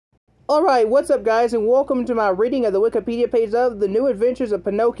Alright, what's up guys, and welcome to my reading of the Wikipedia page of The New Adventures of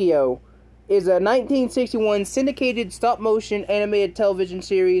Pinocchio. Is a 1961 syndicated stop-motion animated television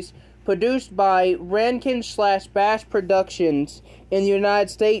series produced by Rankin/Bash Productions in the United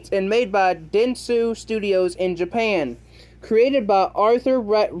States and made by Dentsu Studios in Japan. Created by Arthur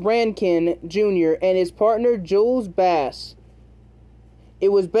Rankin Jr. and his partner Jules Bass.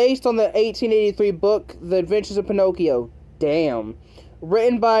 It was based on the 1883 book The Adventures of Pinocchio. Damn.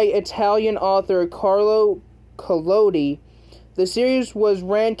 Written by Italian author Carlo Collodi, the series was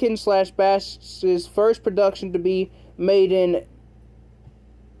Rankin/Bash's first production to be made in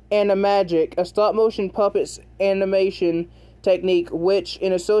Animagic, a stop-motion puppets animation technique which,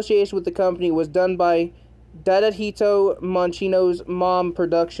 in association with the company, was done by Dadahito Monchino's Mom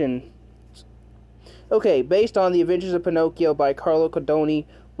Productions. Okay, based on The Adventures of Pinocchio by Carlo Collodi,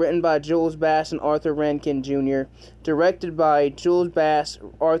 written by Jules Bass and Arthur Rankin Jr., directed by Jules Bass,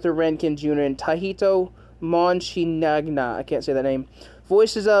 Arthur Rankin Jr., and Tahito Monchinagna. I can't say that name.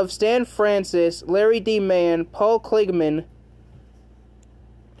 Voices of Stan Francis, Larry D. Mann, Paul Kligman,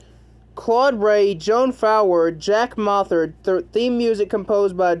 Claude Ray, Joan Fowler, Jack Mothard. Theme music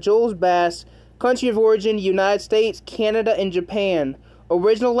composed by Jules Bass. Country of origin, United States, Canada, and Japan.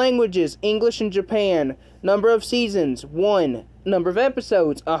 Original languages, English and Japan. Number of seasons, 1. Number of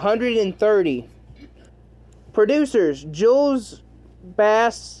episodes, 130. Producers, Jules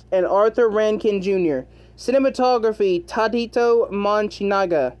Bass and Arthur Rankin Jr. Cinematography, Tadito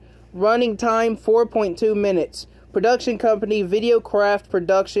Manchinaga. Running time, 4.2 minutes. Production company, Videocraft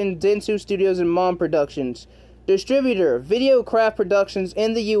Production, Dentsu Studios, and Mom Productions. Distributor, Videocraft Productions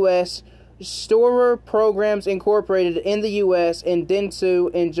in the U.S., Storer Programs Incorporated in the U.S., and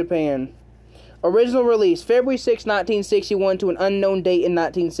Dentsu in Japan. Original release, February 6, 1961 to an unknown date in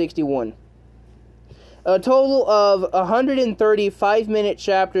 1961. A total of 130 5-minute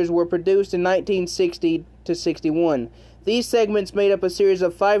chapters were produced in 1960 to 61. These segments made up a series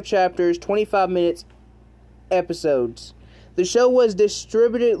of 5 chapters, 25 minutes episodes. The show was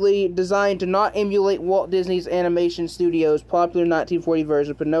distributedly designed to not emulate Walt Disney's Animation Studios' popular 1940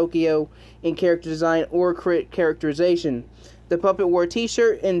 version of Pinocchio in character design or characterization. The puppet wore a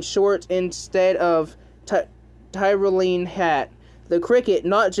t-shirt and shorts instead of Tyrolean hat. The cricket,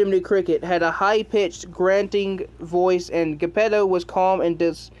 not Jiminy Cricket, had a high-pitched, grunting voice, and Geppetto was calm and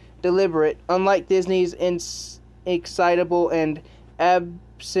deliberate, unlike Disney's excitable and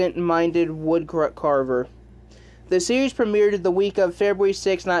absent-minded woodcarver. The series premiered the week of February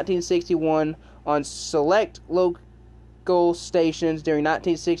 6, 1961 on select local stations during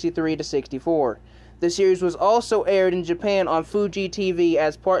 1963 to 64. The series was also aired in Japan on Fuji TV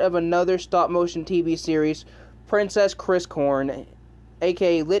as part of another stop-motion TV series, Princess Criscorn,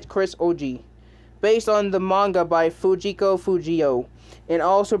 aka Lit Chris Oji, based on the manga by Fujiko Fujio, and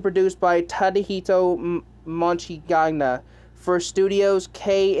also produced by Tadahito Monchinagna for Studios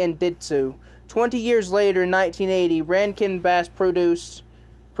K and Dentsu. 20 years later, in 1980, Rankin Bass produced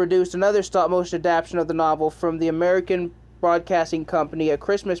another stop-motion adaptation of the novel from the American Broadcasting Company, a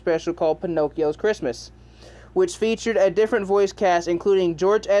Christmas special called Pinocchio's Christmas, which featured a different voice cast including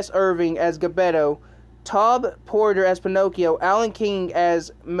George S. Irving as Geppetto, Tob Porter as Pinocchio, Alan King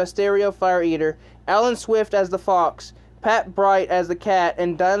as Mysterio Fire Eater, Alan Swift as the Fox, Pat Bright as the Cat,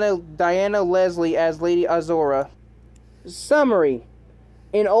 and Diana Leslie as Lady Azora. Summary.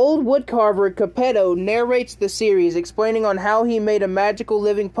 An old woodcarver, Geppetto, narrates the series, explaining on how he made a magical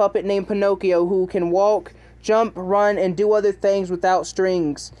living puppet named Pinocchio who can walk, jump, run, and do other things without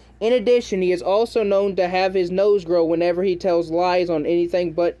strings. In addition, he is also known to have his nose grow whenever he tells lies on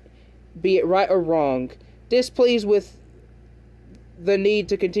anything but be it right or wrong. Displeased with the need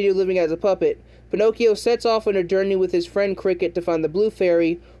to continue living as a puppet, Pinocchio sets off on a journey with his friend Cricket to find the Blue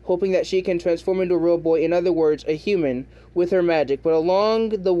Fairy, hoping that she can transform into a real boy, in other words, a human, with her magic. But along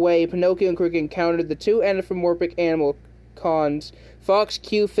the way, Pinocchio and Cricket encountered the two anthropomorphic animal cons, Fox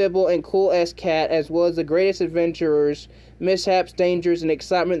Q Fibble and Cool S Cat, as well as the greatest adventurers, mishaps, dangers, and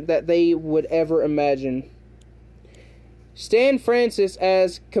excitement that they would ever imagine. Stan Francis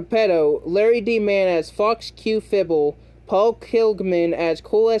as Geppetto, Larry D. Mann as Fox Q Fibble, Paul Kligman as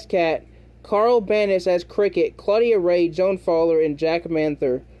Cool S Cat, Carl Banis as Cricket, Claudia Ray, Joan Fowler, and Jack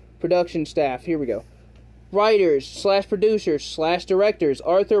Manther. Production staff. Here we go. Writers/producers/directors,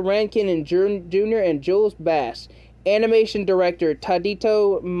 Arthur Rankin Jr. and Jules Bass. Animation director,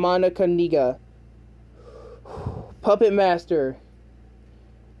 Tadito Monchinagna. Puppet master,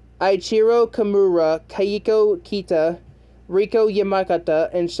 Ichiro Kimura, Kaiko Kita, Riko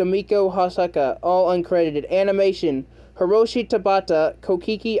Yamakata, and Sumiko Hasaka, all uncredited. Animation, Hiroshi Tabata,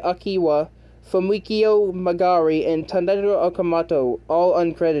 Kokiki Akiwa, Fumikio Magari, and Tadano Okamoto, all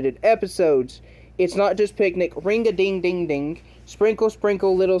uncredited. Episodes: It's Not Just Picnic, Ring-a-Ding-Ding-Ding, Sprinkle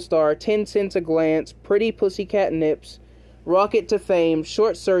Sprinkle Little Star, 10 Cents a Glance, Pretty Pussycat Nips, Rocket to Fame,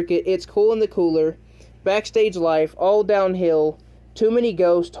 Short Circuit, It's Cool in the Cooler, Backstage Life, All Downhill, Too Many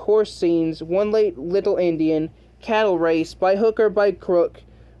Ghosts, Horse Scenes, One Late Little Indian, Cattle Race, By Hook or By Crook,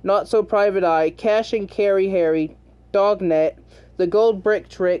 Not So Private Eye, Cash and Carry Harry, Dognet, The Gold Brick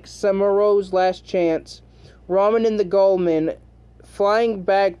Trick, Samoro's Last Chance, Ramen in the Gullman, Flying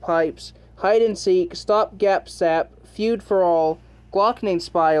Bagpipes, Hide and Seek, Stop Gap Sap, Feud for All, Glockning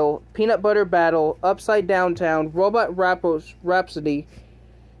Spile, Peanut Butter Battle, Upside Downtown, Robot Rhapsody,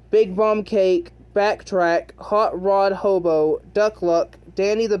 Big Bomb Cake, Backtrack, Hot Rod Hobo, Duck Luck,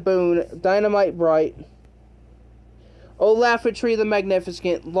 Danny the Boon, Dynamite Bright, Olafetry the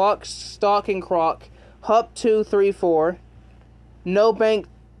Magnificent, Lock, Stock and Crock, Hup 234, No Banks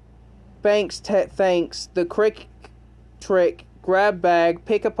Thanks, The Crick Trick, Grab Bag,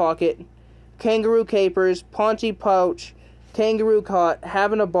 Pick a Pocket, Kangaroo Capers, Paunchy Pouch, Kangaroo Caught,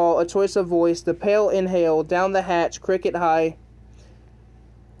 Having a Ball, A Choice of Voice, The Pale Inhale, Down the Hatch, Cricket High,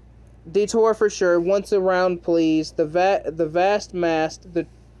 Detour for Sure, Once Around Please, The Vast Mast, The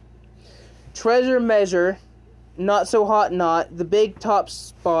Treasure Measure, Not So Hot Not, The Big Top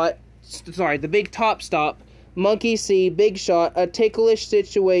Stop, Monkey See, Big Shot, A Ticklish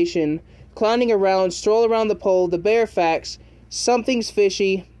Situation, Clowning Around, Stroll Around the Pole, The Bare Facts, Something's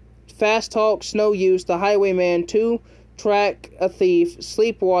Fishy, Fast Talk, Snow Use, The Highwayman, 2-Track, A Thief,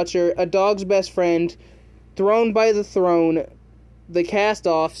 Sleepwatcher, A Dog's Best Friend, Thrown by the Throne, The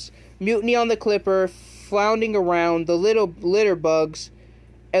Cast-Offs, Mutiny on the Clipper, Flounding Around, The Little Litter Bugs,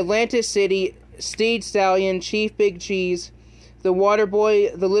 Atlantis City, Steed Stallion, Chief Big Cheese, The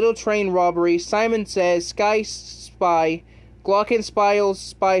Waterboy, The Little Train Robbery, Simon Says, Sky Spy, Glockenspiel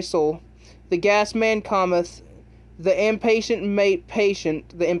Speisel, The Gasman Cometh, The Impatient Patient,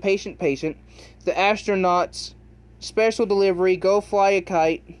 The Astronauts, Special Delivery, Go Fly a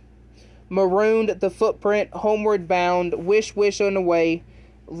Kite, Marooned, The Footprint, Homeward Bound, Wish Wish on the Way,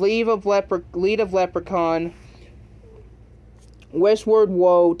 Lead of Leprechaun, Westward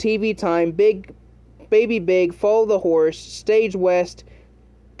Woe, TV Time, Baby Big, Follow the Horse, Stage West,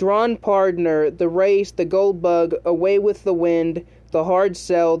 Drawn Partner, The Race, The Gold Bug, Away with the Wind, The Hard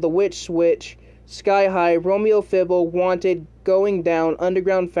Sell, The Witch Switch, Sky High, Romeo Fibble, Wanted, Going Down,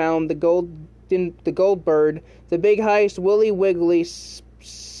 Underground Found, The Gold Bird, The Big Heist, Willy Wiggly,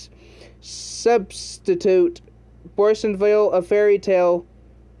 Substitute, Borsonville, A Fairy Tale,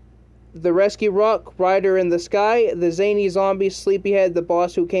 The Rescue Rock, Rider in the Sky, The Zany Zombie, Sleepyhead, The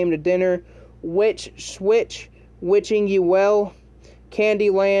Boss Who Came to Dinner, Witch Switch, Witching You Well,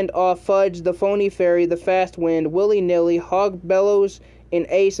 Candyland, Off Fudge, The Phony Fairy, The Fast Wind, Willy Nilly, Hog Bellows, and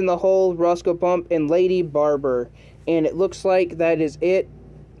Ace in the Hole, Roscoe Bump, and Lady Barber. And it looks like that is it.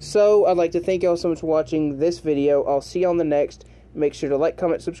 So, I'd like to thank you all so much for watching this video. I'll see you on the next. Make sure to like,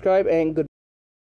 comment, subscribe, and goodbye.